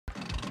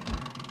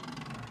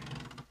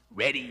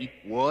Ready?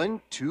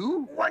 1,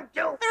 2. 1,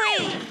 2,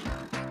 3.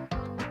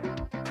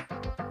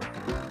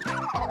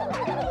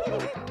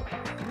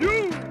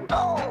 You.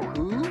 Oh,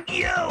 Who?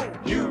 you.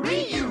 You,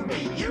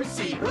 me, you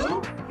see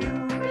who?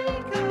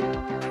 Eureka.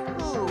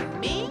 Who,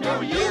 me?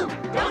 No, you,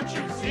 don't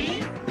you see?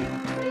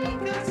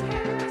 Eureka's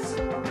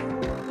castle.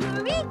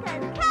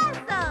 Eureka's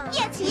castle.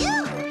 Yes,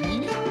 you.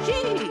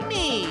 Gee,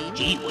 Me.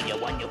 gee, what a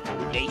wonderful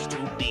place to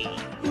be.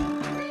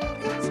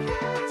 Eureka's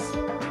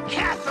castle.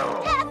 Castle.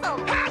 Castle.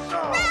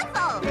 Castle.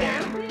 Castle.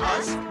 Them,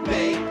 us,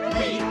 they,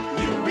 we,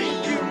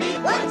 you, me,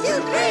 1, 2,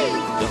 3.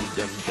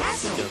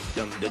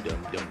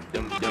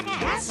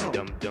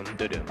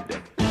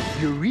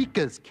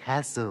 Eureka's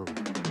castle.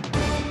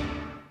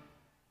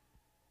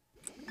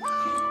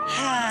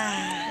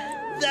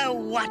 The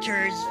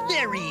water's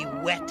very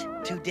wet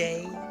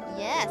today.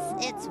 Yes,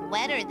 it's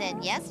wetter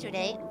than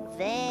yesterday.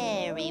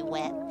 Very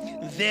wet.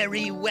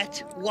 Very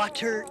wet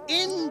water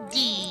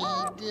indeed.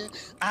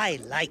 I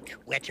like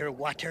wetter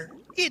water.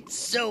 It's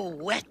so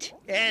wet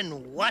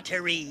and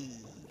watery.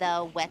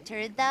 The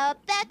wetter, the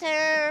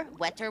better.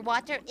 Wetter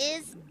water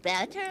is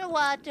better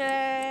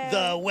water.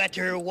 The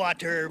wetter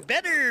water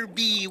better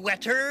be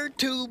wetter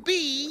to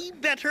be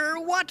better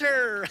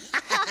water.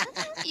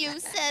 You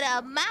said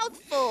a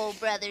mouthful,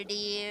 brother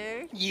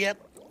dear.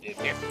 Yep.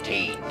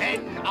 15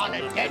 men on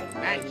a dead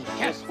man's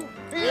chest.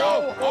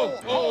 Yo, ho,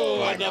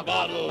 ho, and a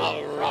bottle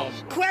of rum.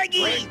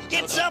 Quaggy,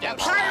 it's a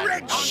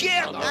pirate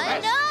ship. I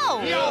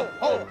know. Yo,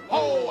 ho,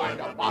 ho, and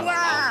a bottle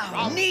Wow, of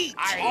rum. neat.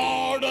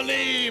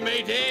 Orderly, Oh,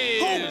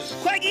 mateys.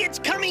 Quaggy, it's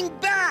coming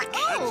back.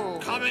 Oh,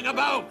 Coming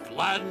about,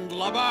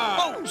 landlubber.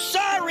 Oh,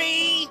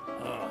 sorry.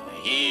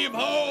 Heave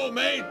ho,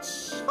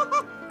 mates.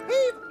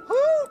 Heave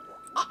who?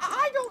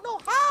 I don't know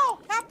how,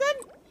 Captain.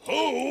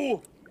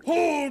 Who?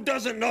 Who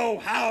doesn't know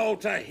how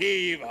to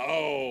heave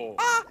ho?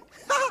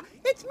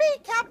 It's me,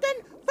 Captain.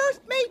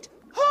 First mate,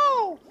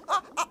 Ho.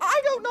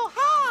 I don't know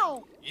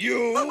how.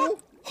 You?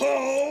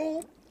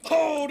 Ho?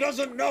 Ho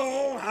doesn't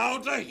know how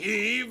to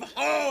heave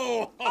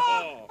ho.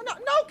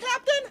 No,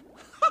 Captain.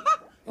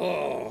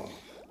 Oh.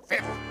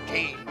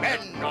 15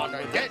 men on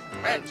a dead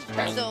man's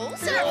chest.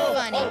 those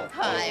are funny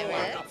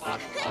pirates.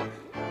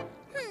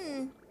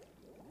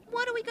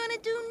 What are we gonna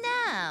do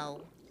now?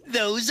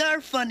 Those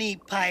are funny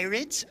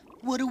pirates.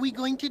 What are we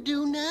going to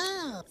do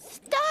now?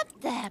 Stop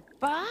that,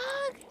 Bog.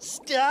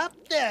 Stop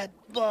that,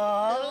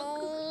 Bob.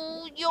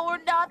 Oh,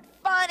 you're not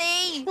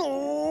funny.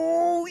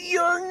 Oh,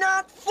 you're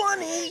not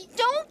funny.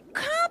 Don't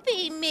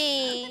copy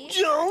me.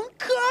 Don't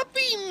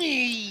copy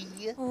me.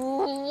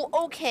 Oh,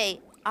 okay.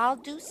 I'll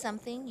do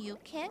something you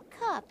can't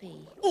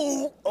copy.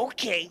 Oh,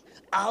 okay.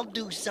 I'll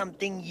do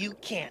something you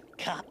can't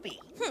copy.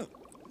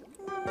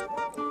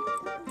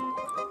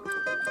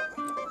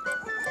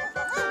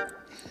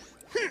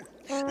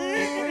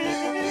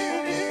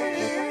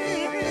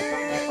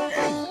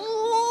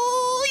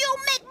 Oh, you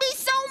make me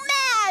so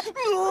mad.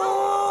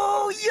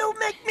 Oh, you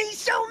make me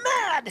so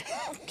mad.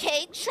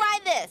 Okay, try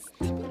this.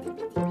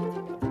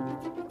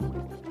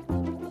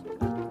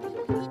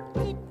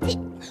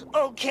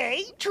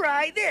 Okay,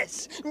 try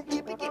this.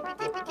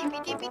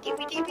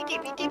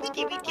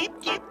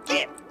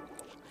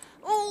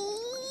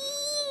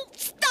 Ooh,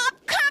 stop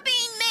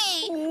copying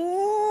me.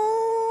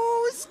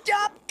 Ooh,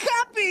 stop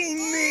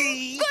copying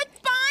me.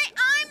 Goodbye,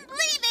 I'm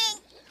leaving.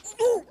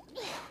 Ooh.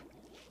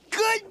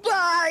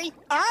 Goodbye,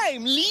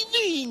 I'm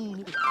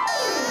leaving.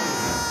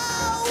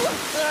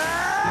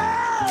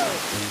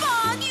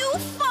 Bog, you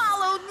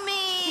followed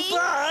me.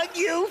 Bug,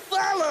 you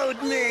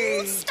followed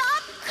me.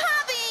 Stop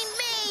copying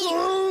me.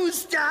 Ooh,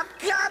 stop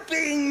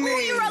copying me. Oh,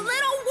 you're a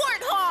little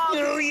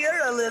warthog. Ooh,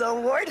 you're a little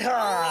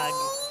warthog.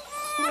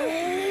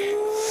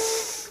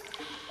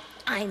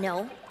 I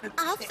know.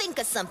 I'll think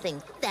of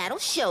something. That'll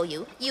show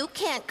you. You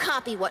can't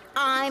copy what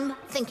I'm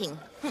thinking.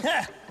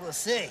 We'll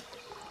see.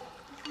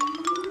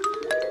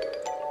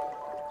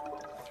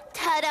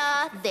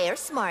 Ta-da! There's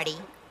Smarty.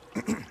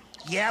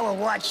 Yeah, well,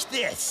 watch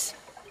this.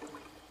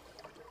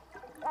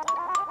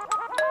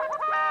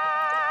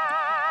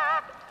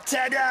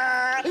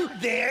 Ta-da!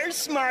 There's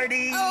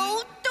Smarty.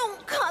 Oh,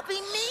 don't copy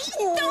me.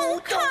 Oh,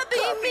 Don't copy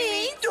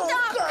me. Don't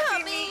Stop copy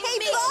copying me. me.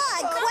 Hey,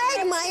 Bog,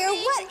 Quagmire,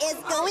 what is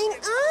going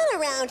on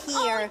around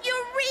here? Oh,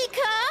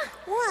 Eureka!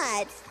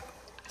 What?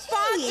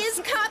 Bog Jeez.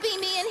 is copying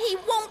me and he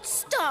won't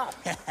stop.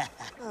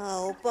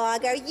 Oh,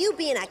 Bog, are you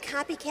being a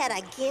copycat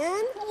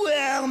again?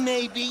 Well,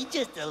 maybe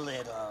just a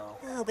little.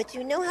 Oh, but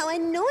you know how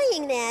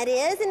annoying that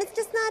is, and it's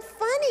just not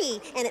funny,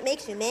 and it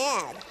makes you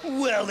mad.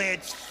 Well,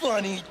 it's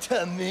funny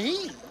to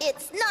me.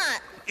 It's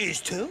not. Is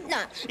too?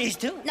 No. Is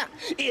too? No.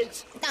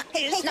 It's No.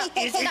 It's No.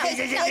 It's No.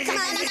 Hey, come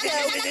on,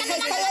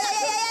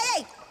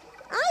 hey.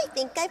 I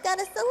think I've got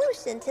a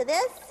solution to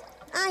this.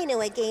 I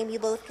know a game you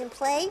both can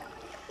play.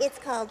 It's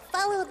called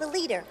Follow the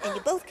Leader, and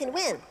you both can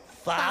win.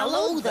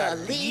 Follow the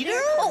leader?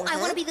 Oh, I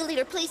want to be the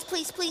leader. Please,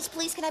 please, please,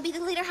 please. Can I be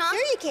the leader, huh?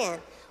 Sure you can.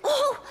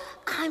 Oh,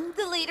 I'm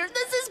the leader.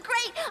 This is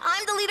great.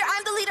 I'm the leader.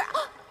 I'm the leader.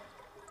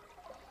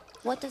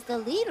 What does the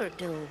leader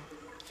do?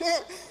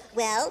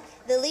 Well,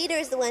 the leader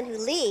is the one who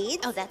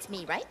leads. Oh, that's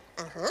me, right?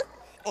 Uh-huh.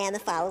 And the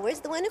follower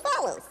is the one who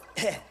follows.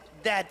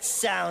 That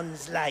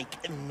sounds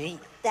like me.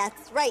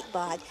 That's right,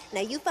 Bog.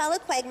 Now you follow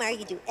Quagmire,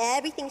 you do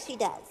everything she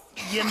does.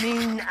 You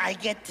mean I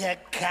get to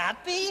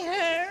copy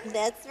her?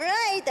 That's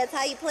right. That's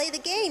how you play the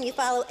game. You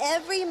follow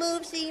every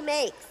move she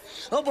makes.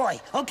 Oh boy.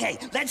 Okay,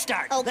 let's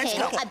start. Okay, Let's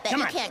go. I bet Come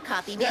you on. can't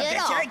copy me Yeah, at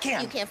betcha all. I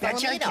can. You can't follow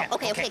Betcha me I at all.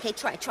 can. Okay,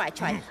 try.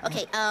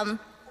 Okay, arm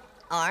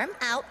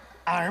out,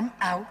 Arm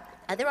out.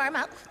 other arm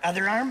out,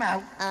 Other arm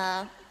out.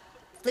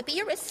 flippy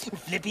your wrists,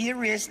 Flippy your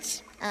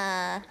wrists.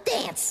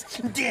 dance,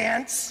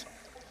 Dance.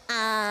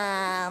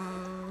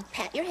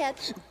 pat your head,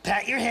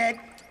 Pat your head.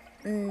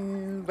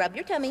 rub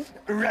your tummy,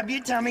 Rub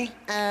your tummy.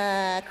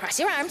 cross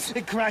your arms,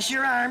 Cross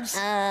your arms.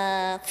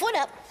 foot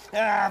up,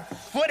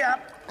 Foot up.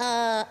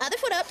 other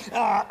foot up.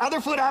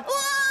 Other foot up.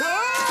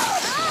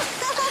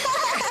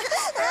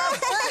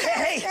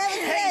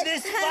 Hey,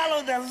 this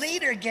follow the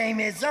leader game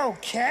is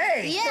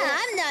okay. Yeah,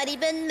 I'm not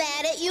even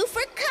mad at you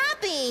for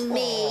copying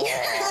me.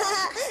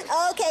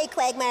 Okay,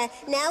 Quagmire.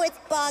 Now it's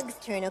Bog's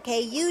turn,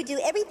 okay? You do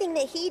everything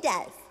that he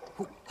does.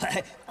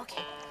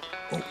 Okay.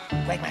 Oh,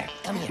 Quagmire,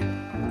 come here.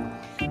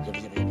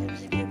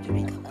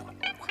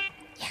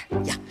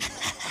 Yeah.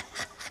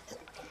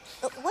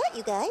 What,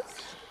 you guys?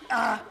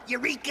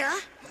 Eureka.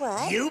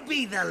 What? You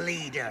be the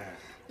leader.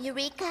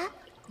 Eureka,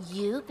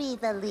 you be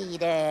the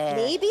leader.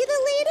 Me be the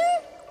leader?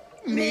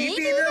 Me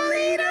be the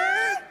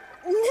leader?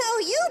 No,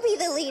 you be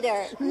the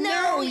leader.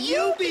 No,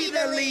 you be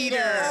the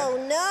leader. Oh,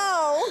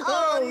 no.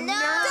 Oh,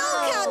 no.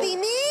 Don't copy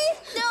me.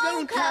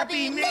 Don't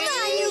copy me. Come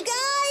on, you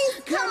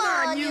guys. Come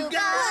on, you What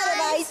guys.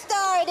 have I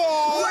started?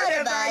 What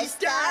have I Oh,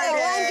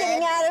 started? I'm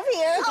getting out of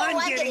here. I'm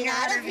getting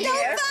out of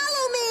here.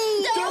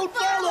 Don't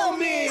follow me. Don't follow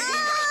me.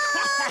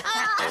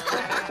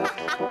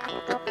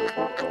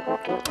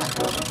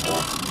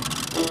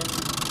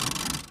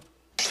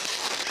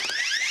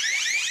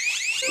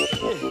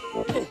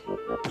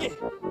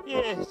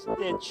 Yes,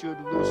 that should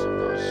loosen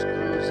those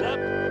screws up.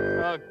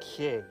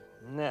 Okay,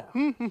 now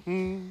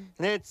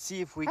let's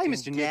see if we Hi, can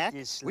Mr. get Knack.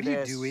 this What are you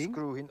last doing?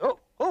 screw in.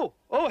 Oh,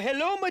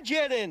 hello,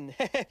 Magellan.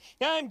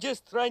 I'm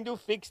just trying to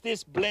fix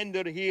this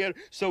blender here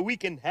so we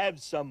can have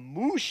some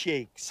moo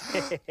shakes.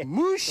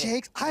 Moo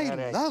shakes? I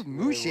Alright, love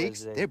moo where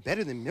shakes. was I? They're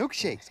better than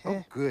milkshakes.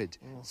 Oh, good.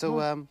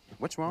 So,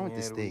 what's wrong with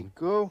this There we thing?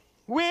 go.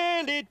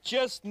 Well, it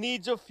just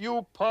needs a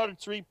few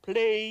parts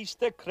replaced.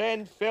 The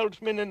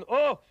Kranfeldman and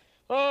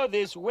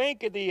this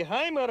wankety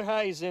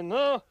Heimerheisen.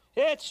 Oh,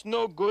 it's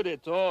no good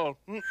at all.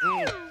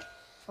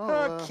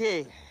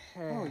 Okay.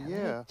 Oh,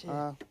 yeah.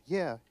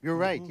 Yeah, you're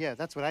right. Yeah,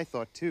 that's what I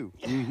thought, too.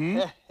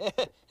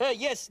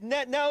 Yes,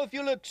 now if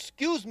you'll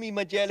excuse me,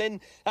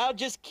 Magellan, I'll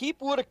just keep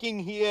working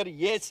here.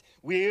 Yes,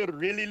 we're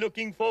really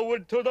looking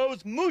forward to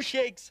those moo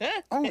shakes,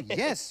 huh? Oh,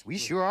 yes, we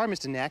sure are,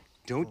 Mr. Knack.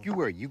 Don't you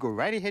worry. You go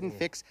right ahead and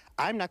fix.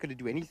 I'm not going to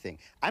do anything.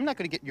 I'm not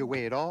going to get in your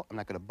way at all. I'm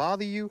not going to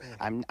bother you.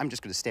 I'm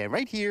just going to stand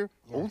right here.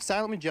 Old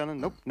silent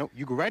Magellan. Nope.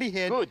 You go right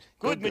ahead.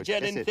 Good,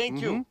 Magellan. That's it.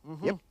 Thank you.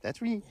 Yep, that's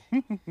me.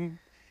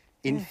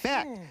 In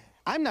fact,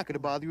 I'm not going to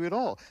bother you at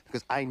all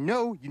because I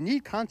know you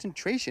need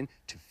concentration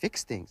to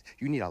fix things.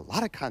 You need a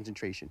lot of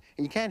concentration,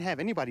 and you can't have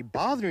anybody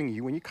bothering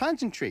you when you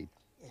concentrate.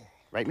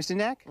 Right, Mr.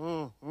 Knack?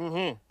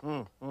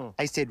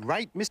 I said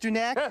right, Mr.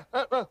 Knack?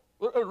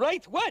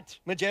 Right what,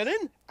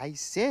 Magellan? I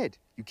said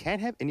you can't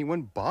have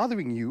anyone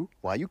bothering you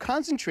while you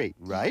concentrate,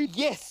 right?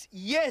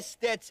 Yes,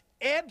 that's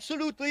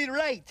absolutely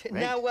right.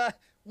 Now,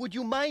 would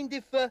you mind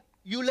if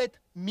you let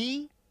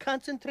me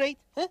concentrate?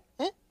 Huh?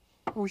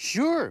 Oh,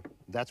 sure.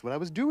 That's what I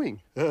was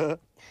doing. Yep.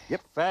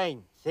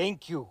 Fine,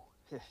 thank you.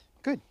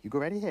 Good. You go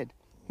right ahead.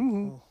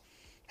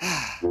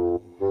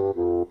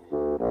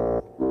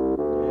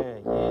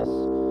 Yes.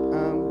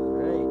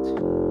 Right.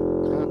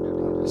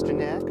 Mr.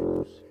 Knack?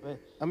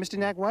 Mr.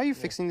 Knack, why are you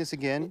fixing this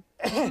again?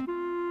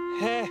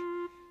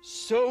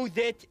 So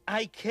that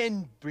I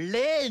can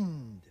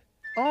blend.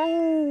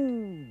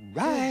 Oh,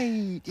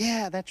 right.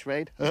 Yeah, that's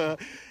right. Blend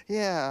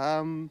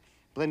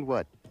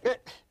what?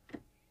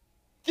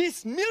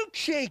 This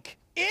milkshake,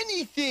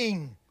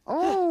 anything.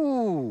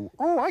 Okay,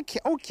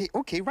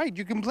 right.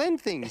 You can blend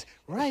things.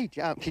 Right.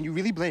 Can you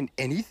really blend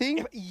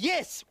anything?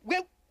 Yes.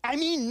 Well, I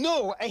mean,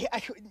 no, I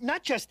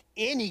not just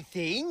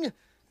anything.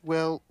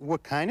 Well,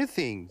 what kind of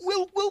things?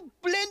 Well,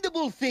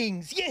 blendable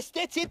things. Yes,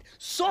 that's it.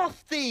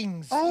 Soft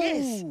things. Oh,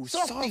 yes,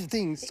 soft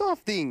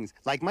things.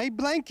 Like my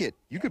blanket.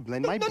 You could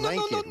blend my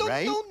blanket,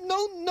 right?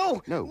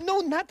 No,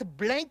 not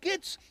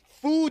blankets.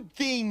 Food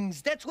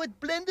things. That's what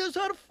blenders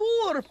are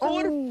for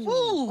food.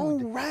 Oh,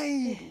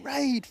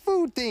 right.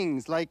 Food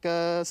things like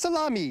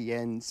salami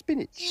and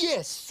spinach.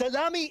 Yes,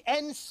 salami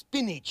and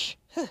spinach.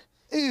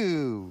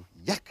 Ooh,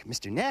 yuck,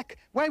 Mr. Knack.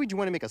 Why would you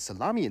want to make a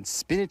salami and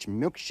spinach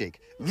milkshake?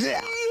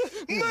 Blech.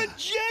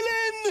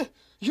 Magellan!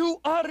 You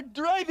are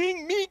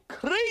driving me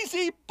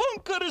crazy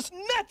bonkers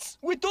nuts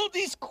with all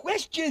these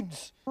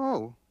questions.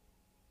 Oh,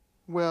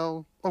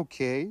 well,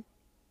 okay.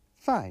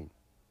 Fine.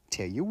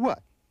 Tell you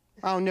what.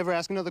 I'll never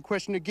ask another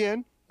question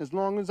again as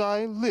long as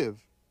I live.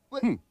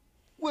 Wait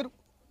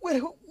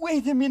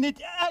a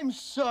minute. I'm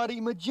sorry,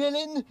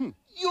 Magellan.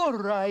 You're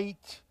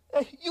right.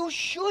 You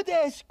should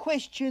ask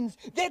questions.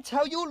 That's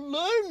how you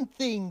learn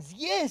things.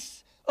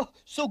 Yes. Oh,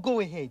 so go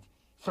ahead.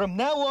 From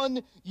now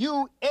on,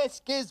 you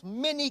ask as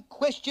many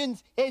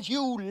questions as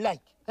you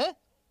like, huh?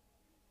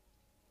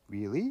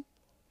 Really?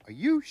 Are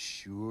you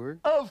sure?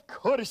 Of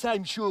course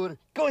I'm sure.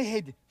 Go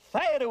ahead,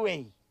 fire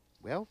away.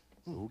 Well,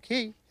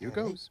 okay, here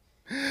goes.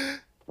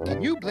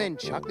 Can you blend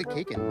chocolate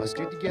cake and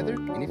mustard together?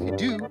 And if you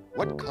do,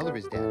 what color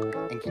is that?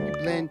 And can you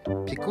blend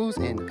pickles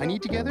and honey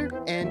together?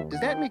 And does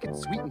that make it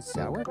sweet and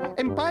sour?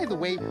 And by the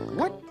way,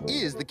 what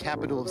is the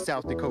capital of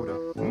South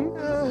Dakota?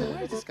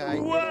 Where's this guy?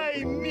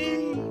 Why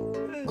me?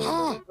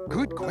 Ah,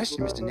 good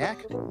question, Mr.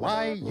 Knack.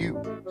 Why you?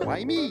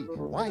 Why me?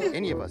 Why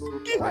any of us?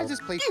 Why is this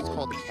place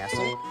called the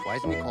castle? Why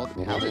isn't it called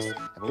the palace?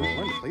 I've always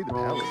wanted to play the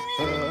palace.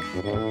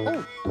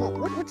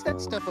 What's that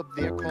stuff up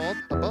there called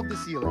above the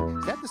ceiling?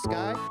 Is that the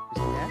sky,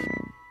 Mr. Knack?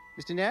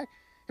 Mr. Knack?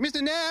 Hey,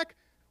 Mr. Knack,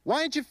 why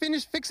don't you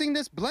finish fixing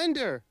this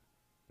blender?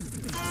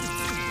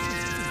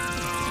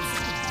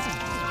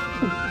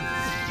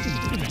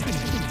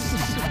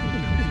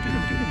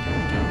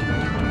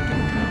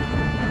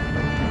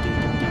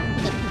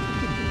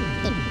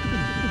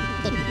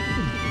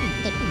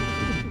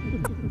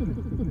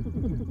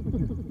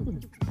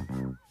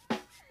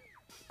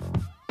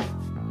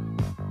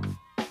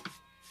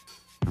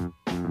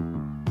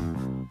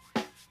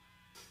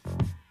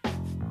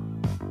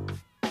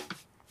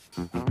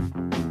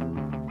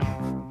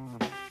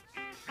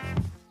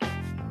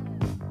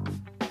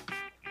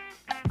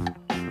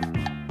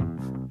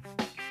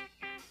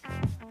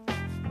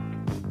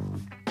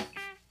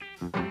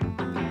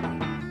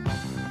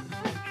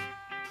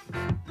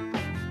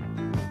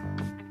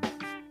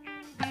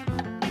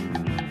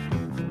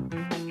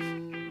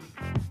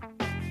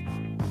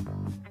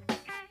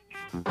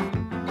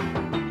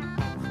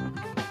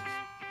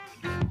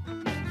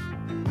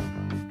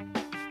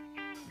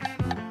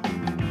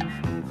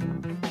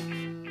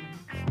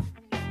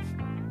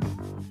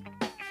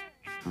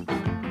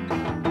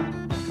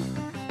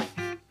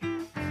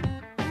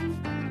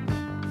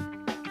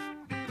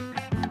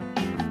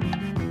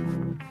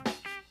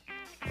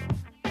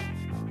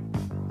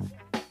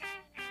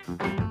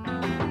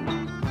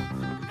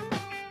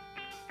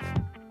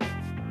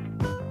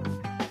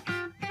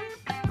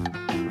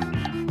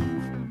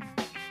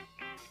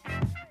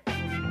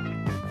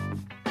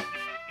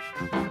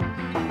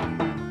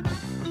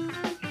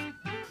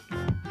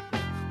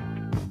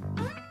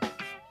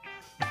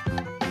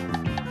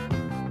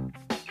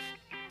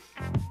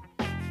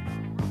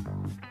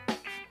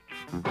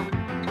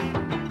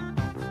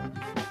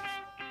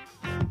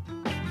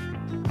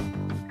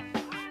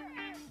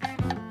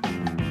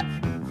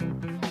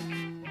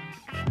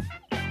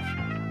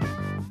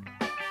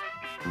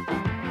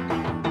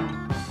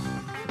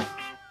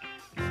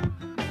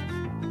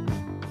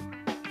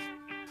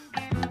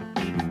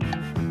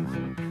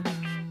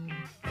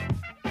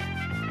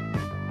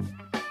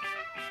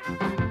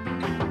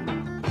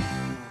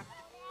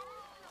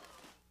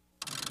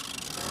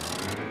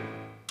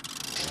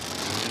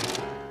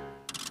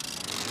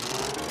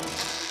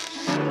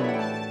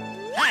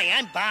 Hi,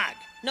 I'm Bog.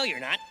 No, you're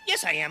not.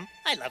 Yes, I am.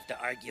 I love to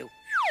argue.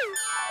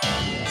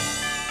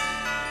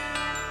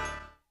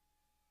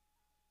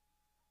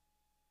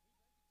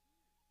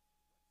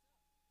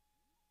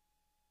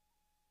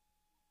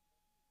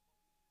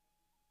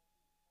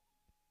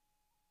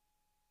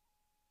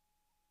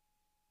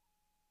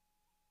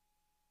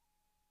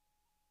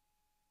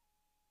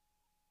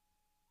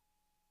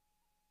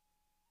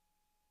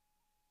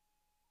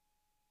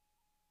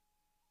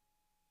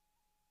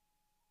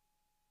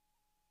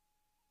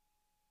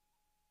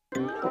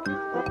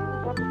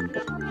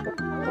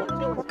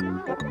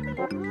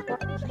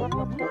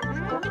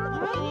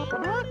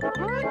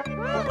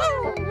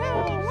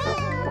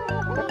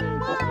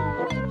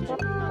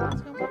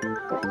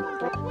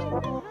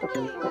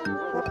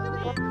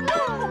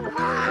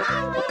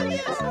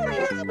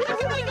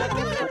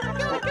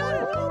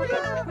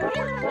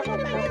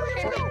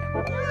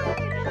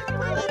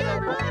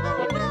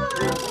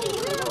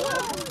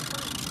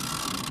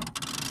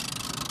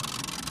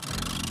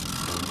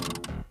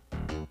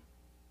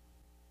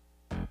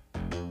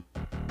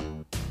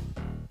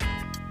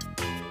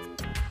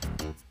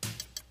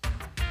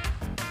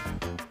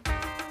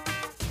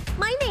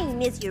 My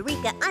name is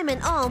Eureka. I'm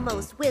an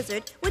almost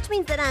wizard, which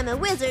means that I'm a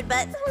wizard,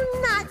 but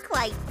not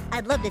quite.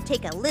 I'd love to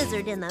take a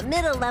lizard in the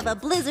middle of a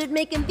blizzard,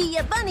 make him be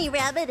a bunny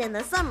rabbit in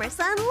the summer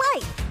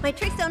sunlight. My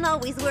tricks don't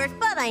always work,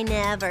 but I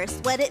never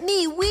sweat it.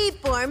 Me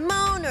weep or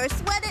moan or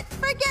sweat it,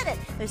 forget it.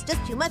 There's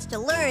just too much to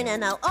learn,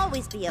 and I'll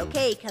always be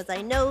okay, 'cause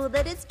I know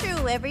that it's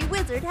true, every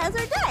wizard has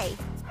her day.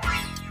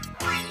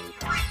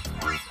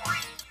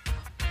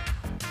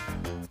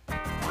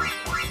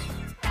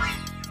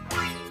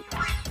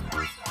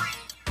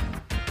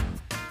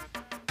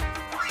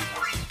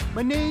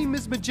 My name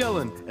is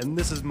Magellan, and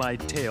this is my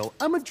tale.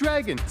 I'm a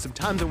dragon.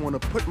 Sometimes I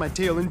want to put my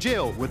tail in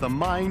jail. With a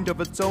mind of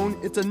its own,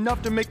 it's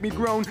enough to make me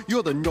groan.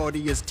 You're the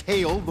naughtiest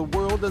tail the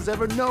world has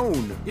ever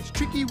known. It's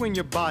tricky when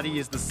your body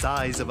is the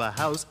size of a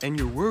house, and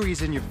your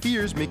worries and your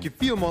fears make you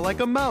feel more like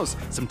a mouse.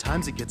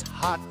 Sometimes it gets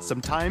hot,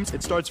 sometimes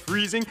it starts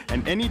freezing,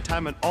 and any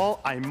time at all,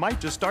 I might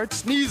just start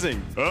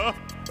sneezing.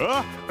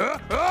 Achoo!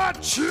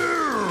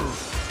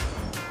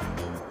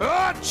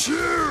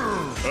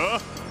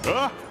 Achoo!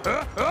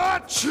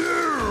 Achoo!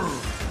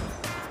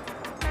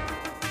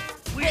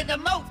 We're the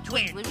Moat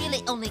Twins. We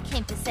really only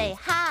came to say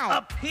hi.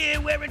 Up here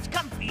where it's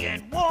comfy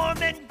and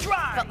warm and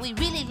dry. But we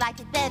really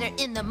like it better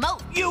in the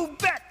moat. You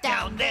bet.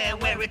 Down there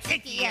where it's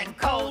icky and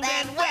cold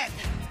and wet.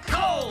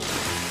 Cold.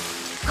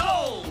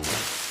 Cold.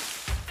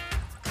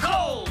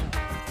 Cold.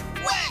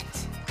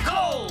 Wet.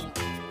 Cold.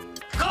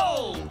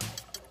 Cold.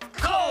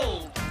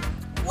 Cold.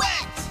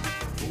 Wet.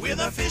 We're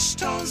the fish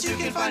tones, you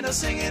can find us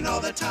singing all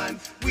the time.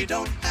 We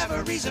don't have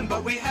a reason,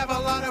 but we have a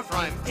lot of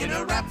rhyme. In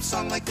a rap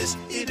song like this,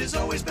 it is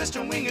always best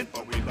to wing it.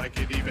 But we like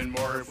it even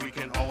more if we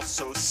can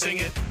also sing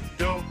it.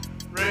 Do,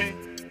 re,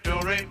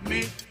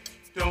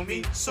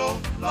 mi, sol,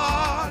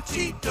 la,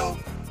 ti, do,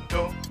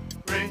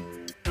 re,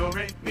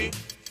 mi,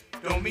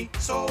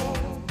 sol.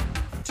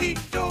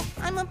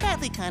 I'm a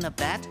badly kind of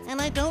bat, and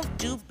I don't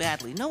do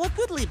badly. No, a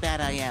goodly bat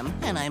I am,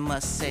 and I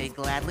must say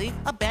gladly,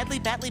 a badly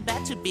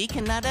bat to be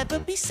cannot ever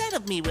be said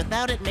of me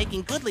without it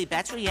making goodly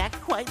bats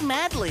react quite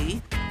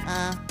madly.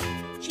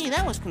 Gee,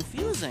 that was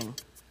confusing.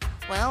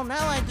 Well,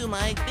 now I do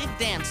my big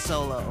dance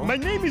solo. My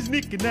name is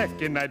Nick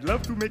Nack, and I'd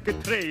love to make a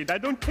trade. I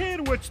don't care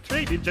what's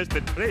traded, just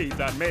the trades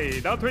are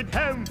made. I'll trade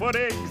ham for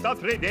eggs, I'll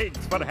trade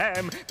eggs for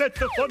ham. That's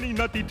the funny,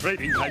 nutty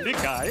trading kind of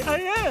guy I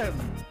am.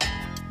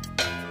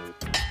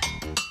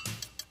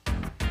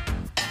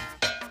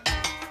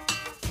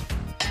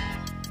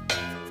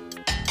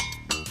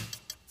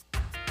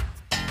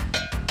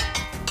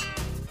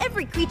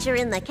 Every creature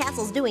in the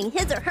castle's doing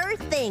his or her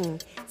thing.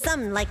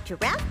 Some like to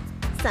rap,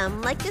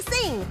 some like to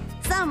sing,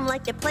 some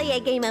like to play a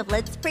game of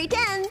let's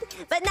pretend.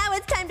 But now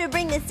it's time to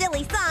bring this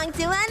silly song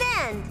to an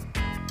end.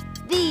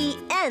 The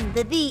end,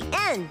 the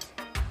end.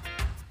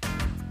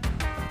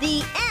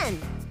 The end.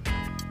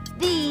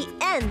 The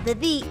end,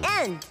 the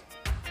end.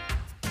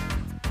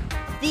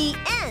 The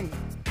end.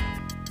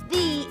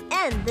 The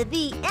end,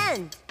 the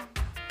end.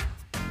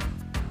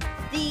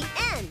 The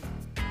end.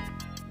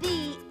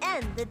 The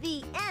end,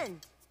 the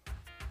end.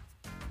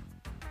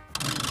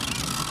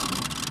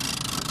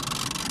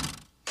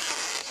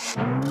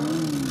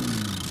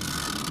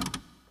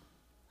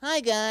 Hi,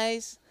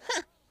 guys.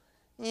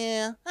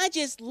 Yeah, I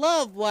just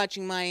love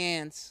watching my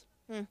ants.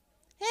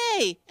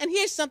 Hey, and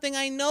here's something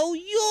I know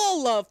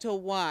you'll love to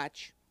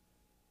watch.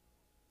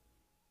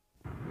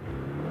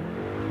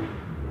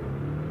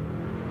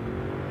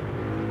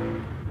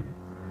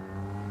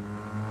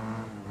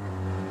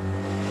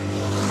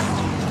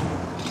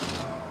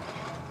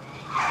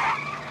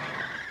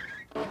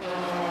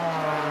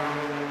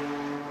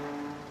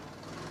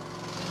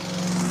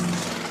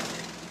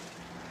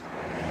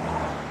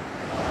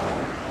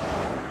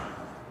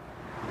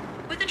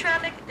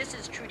 This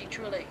is Trudy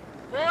Truly.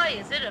 Boy,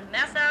 is it a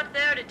mess out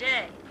there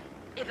today.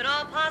 If at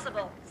all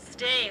possible,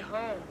 stay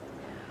home.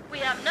 We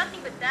have nothing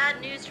but bad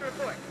news to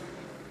report.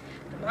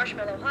 The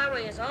Marshmallow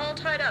Highway is all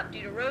tied up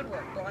due to road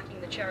work blocking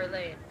the Cherry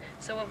Lane,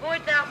 so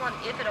avoid that one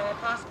if at all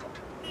possible.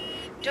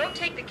 Don't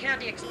take the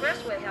Candy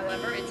Expressway,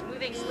 however. It's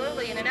moving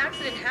slowly and an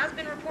accident has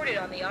been reported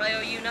on the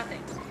IOU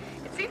Nothing.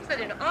 It seems that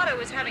an auto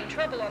is having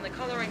trouble on the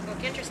Coloring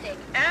Book Interstate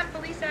and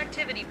police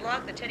activity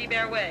blocked the Teddy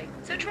Bear Way,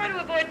 so try to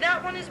avoid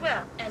that one as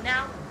well. And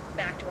now,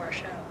 back to our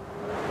show.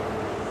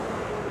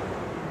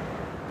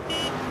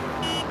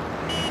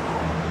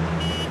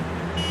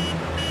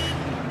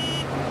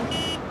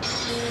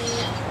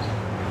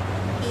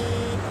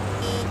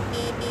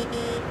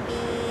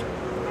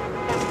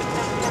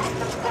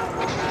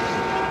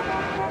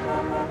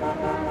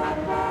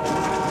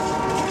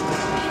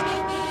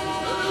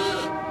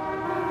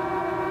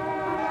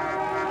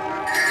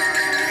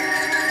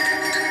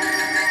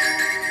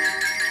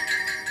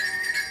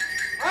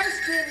 Ice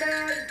cream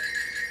man!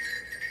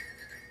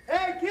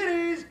 Hey,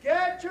 kitties,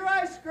 get your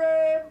ice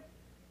cream!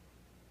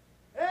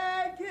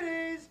 Hey,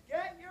 kitties,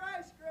 get your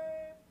ice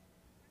cream!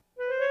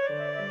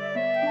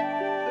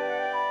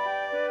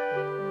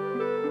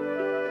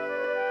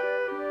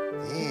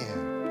 There.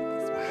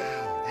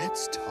 Wow,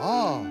 that's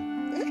tall.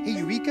 Hey,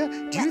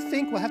 Eureka, do you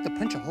think we'll have to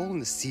punch a hole in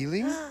the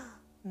ceiling?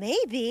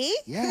 Maybe.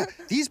 Yeah,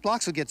 these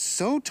blocks will get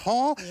so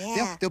tall,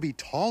 Yeah. they'll be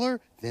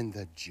taller than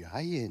the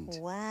giant.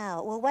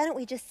 Wow. Well, why don't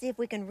we just see if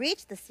we can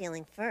reach the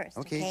ceiling first,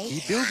 Okay,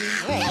 keep building.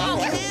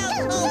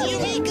 Oh,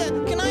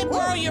 Eureka, can I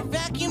borrow your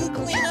vacuum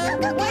cleaner?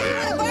 Why do you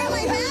want to borrow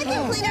my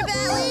vacuum cleaner,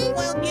 Valley?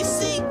 Well, you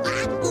see,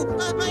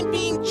 I'm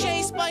being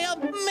chased by a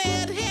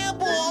mad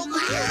hairball.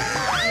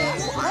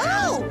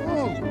 Oh!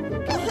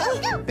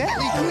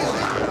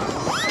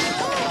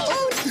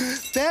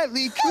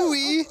 Batley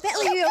Cooey!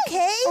 Batley, you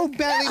okay? Oh,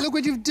 Batley, look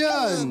what you've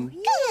done!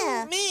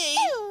 Yeah. Me?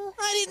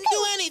 I I didn't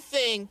do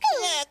anything.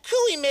 Yeah,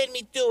 Cooey made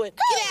me do it.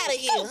 Get out of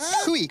here,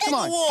 huh? Cooey, come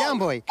on. Down,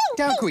 boy.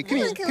 Down, Cooey. Come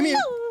here. Come here.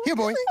 Here,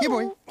 boy. Here,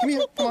 boy. Come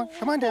here. Come on.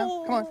 Come on down.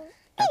 Come on.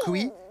 Now,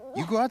 Cooey,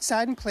 you go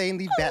outside and play and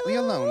leave Batley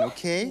alone,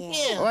 okay?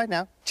 Yeah. All right,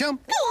 now.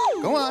 Jump.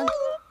 Go on.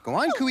 Go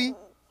on, Cooey.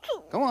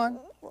 Go on.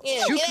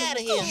 Yeah, Shoot, get out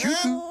of here, shoot,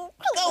 huh?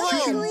 Go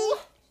Shoot, home.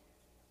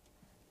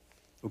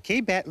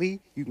 Okay, Batley,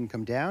 you can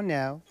come down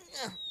now.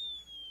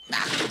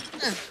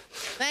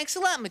 Thanks a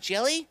lot,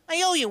 Magelli.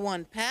 I owe you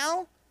one,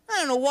 pal. I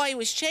don't know why he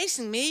was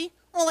chasing me.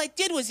 All I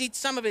did was eat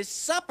some of his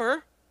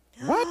supper.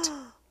 What?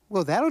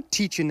 Well, that'll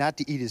teach you not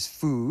to eat his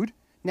food.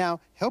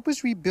 Now, help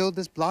us rebuild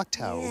this block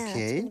tower,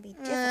 okay?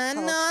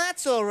 No,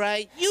 that's all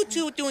right. You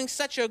two are doing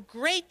such a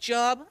great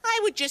job. I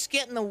would just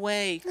get in the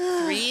way.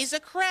 Three's a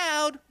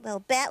crowd.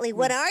 Well, Batley,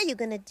 what are you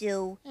gonna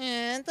do?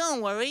 And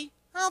don't worry.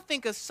 I'll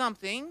think of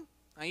something.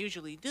 I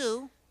usually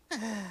do.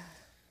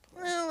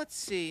 Well, let's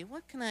see.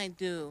 What can I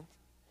do?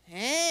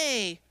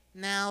 Hey,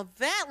 now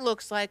that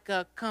looks like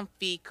a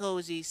comfy,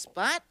 cozy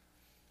spot.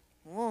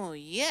 Oh,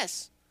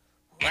 yes.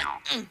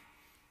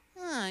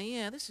 Ah,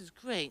 yeah, this is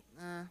great.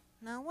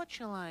 Now what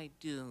shall I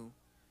do?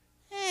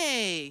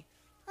 Hey,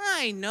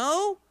 I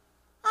know.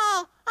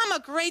 Oh, I'm a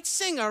great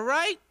singer,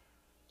 right?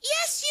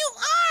 Yes, you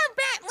are,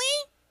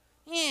 Batley.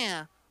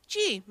 Yeah.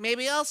 Gee,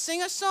 maybe I'll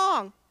sing a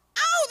song.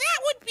 Oh,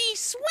 that would be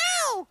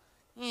swell.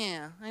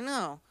 Yeah, I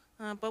know.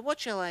 But what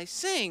shall I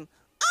sing?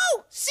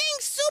 Oh, sing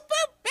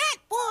Super Bat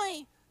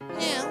Boy.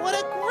 Yeah, what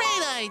a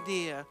great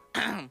idea.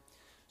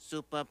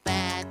 Super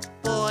Bat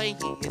Boy,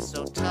 he is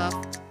so tough.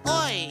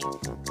 Oi!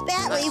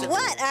 Batley,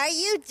 what are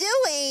you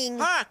doing?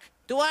 Hark!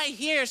 Do I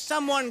hear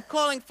someone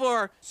calling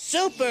for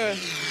Super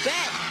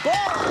Bat Boy?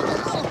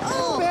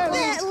 Oh,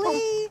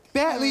 Batley!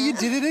 Batley, you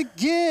did it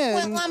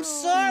again. Well, I'm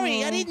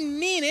sorry. I didn't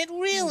mean it,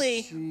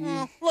 really.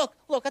 Look,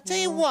 I'll tell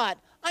you what.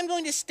 I'm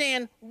going to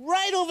stand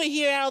right over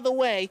here out of the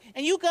way,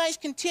 and you guys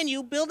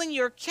continue building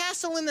your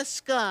castle in the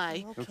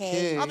sky.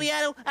 Okay. I'll be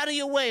out of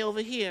your way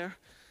over here.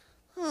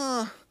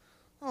 Oh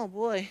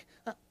boy.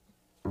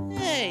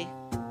 Hey.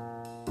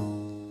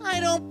 I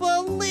don't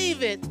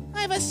believe it. I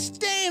have a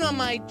stain on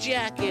my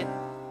jacket.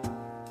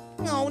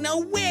 Oh, now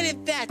where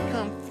did that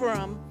come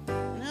from?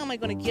 How am I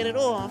going to get it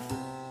off?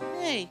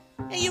 Hey,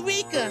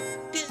 Eureka,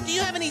 do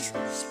you have any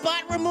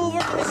spot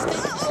remover for this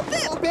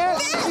thing?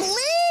 Batley!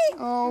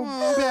 Oh,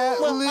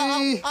 Batley.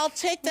 Well, I'll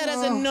take that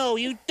as a no.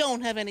 You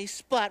don't have any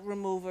spot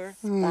remover.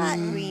 Spot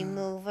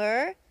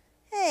remover?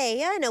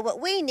 Hey, I know what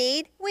we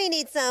need. We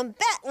need some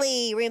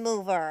Batley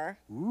remover.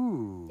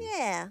 Ooh.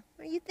 Yeah.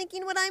 Are you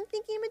thinking what I'm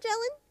thinking,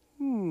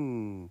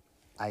 Magellan?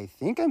 I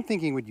think I'm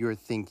thinking what you're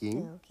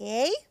thinking.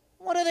 Okay.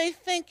 What are they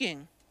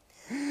thinking?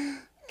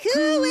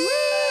 Cooey!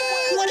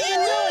 What are you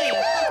doing?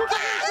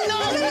 No,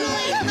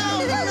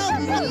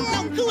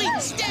 Cooey!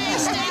 Stay,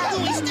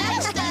 Cooey, stay!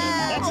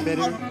 That's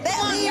better.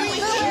 Batley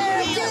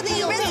remover to the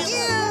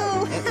rescue!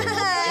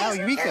 Now,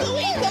 Eureka, you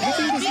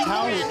think this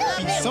tower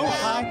would be so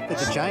high that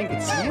the giant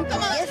could see it?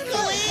 Yes,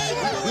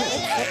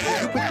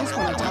 You put this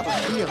one on top of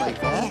here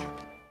like that.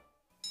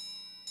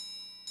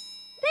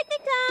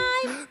 Picnic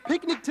time!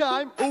 Picnic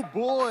time? Oh,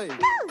 boy.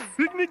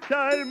 Picnic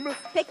time!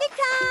 Picnic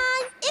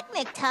time!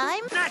 Picnic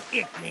time! Not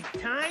picnic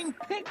time,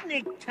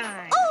 picnic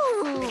time.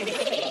 Ooh!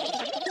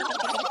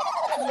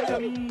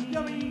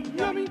 Yummy,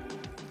 yummy.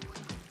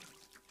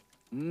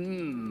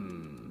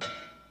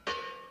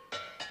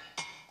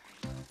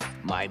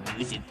 My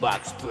music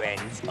box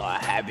friends are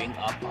having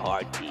a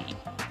party.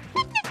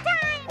 Picnic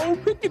time! Oh,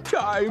 picnic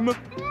time.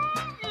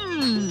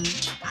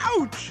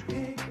 Ouch!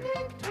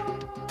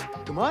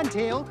 Come on,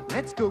 Tail.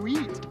 Let's go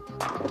eat.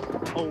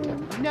 Oh,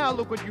 now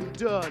look what you've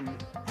done.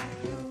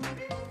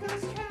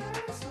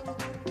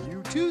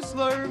 You too,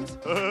 Slurms.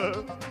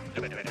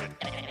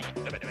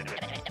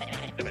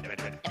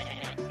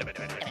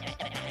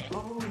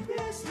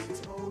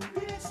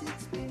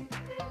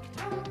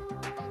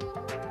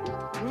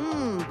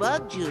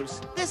 Bug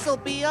juice. This'll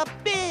be a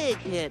big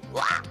hit.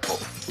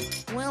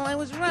 Well, I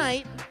was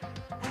right.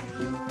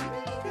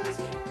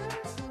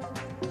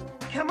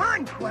 Come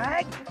on,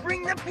 Quag.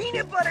 Bring the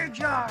peanut butter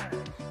jar.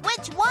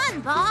 Which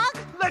one, Bog?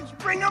 Let's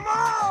bring them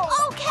all.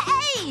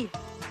 Okay!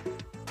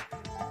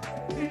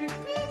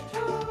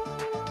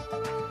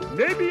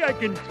 Maybe I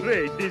can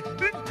trade this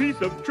big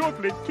piece of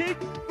chocolate cake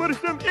for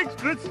some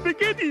extra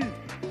spaghetti.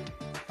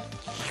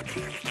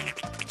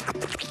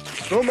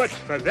 So much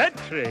for that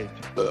trade.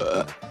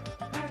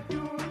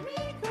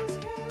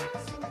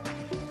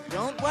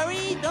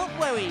 Don't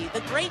worry.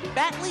 The great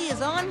Batley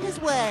is on his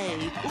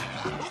way.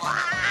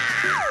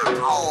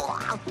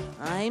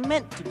 I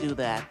meant to do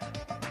that.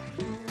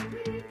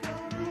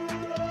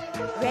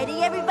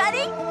 Ready,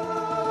 everybody?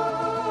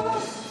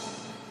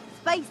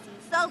 Spicy,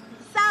 salty,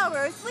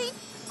 sour, or sweet,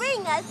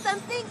 bring us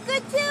something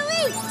good to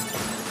eat!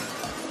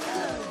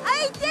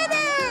 I did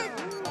it!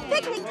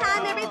 Picnic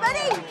time,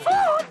 everybody!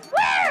 Food!